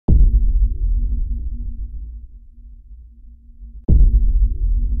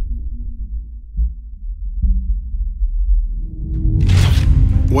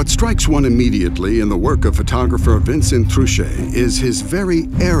What strikes one immediately in the work of photographer Vincent Truchet is his very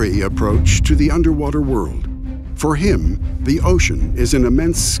airy approach to the underwater world. For him, the ocean is an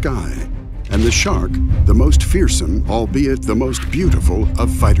immense sky, and the shark the most fearsome, albeit the most beautiful,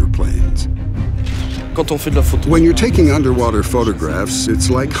 of fighter planes. When you're taking underwater photographs, it's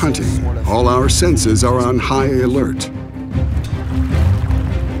like hunting. All our senses are on high alert.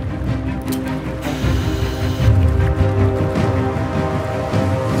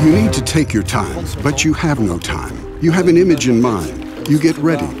 You need to take your time, but you have no time. You have an image in mind. You get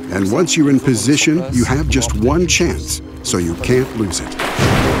ready, and once you're in position, you have just one chance, so you can't lose it.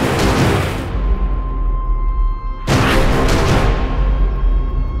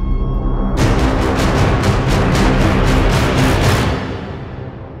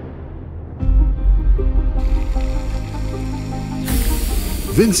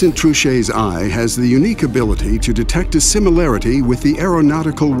 Vincent Truchet's eye has the unique ability to detect a similarity with the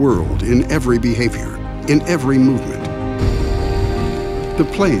aeronautical world in every behavior, in every movement. The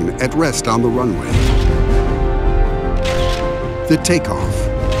plane at rest on the runway. The takeoff.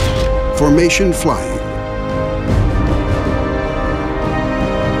 Formation flying.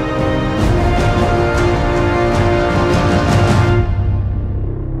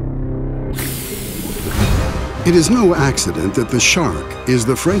 It is no accident that the shark is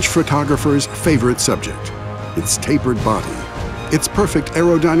the French photographer's favorite subject. Its tapered body, its perfect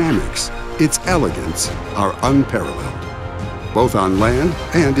aerodynamics, its elegance are unparalleled, both on land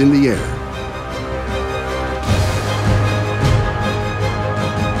and in the air.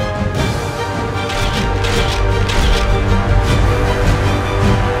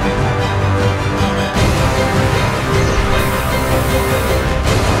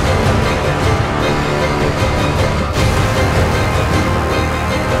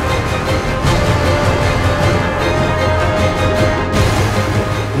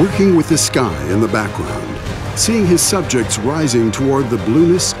 Working with the sky in the background, seeing his subjects rising toward the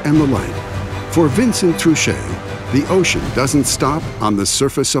blueness and the light. For Vincent Truchet, the ocean doesn't stop on the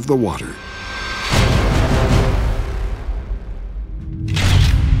surface of the water.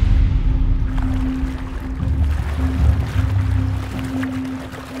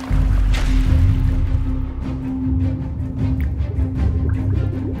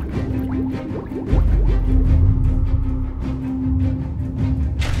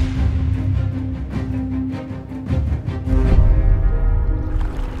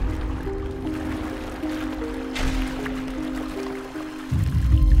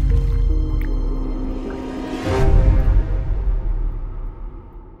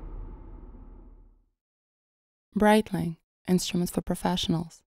 Breitling, instruments for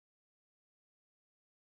professionals.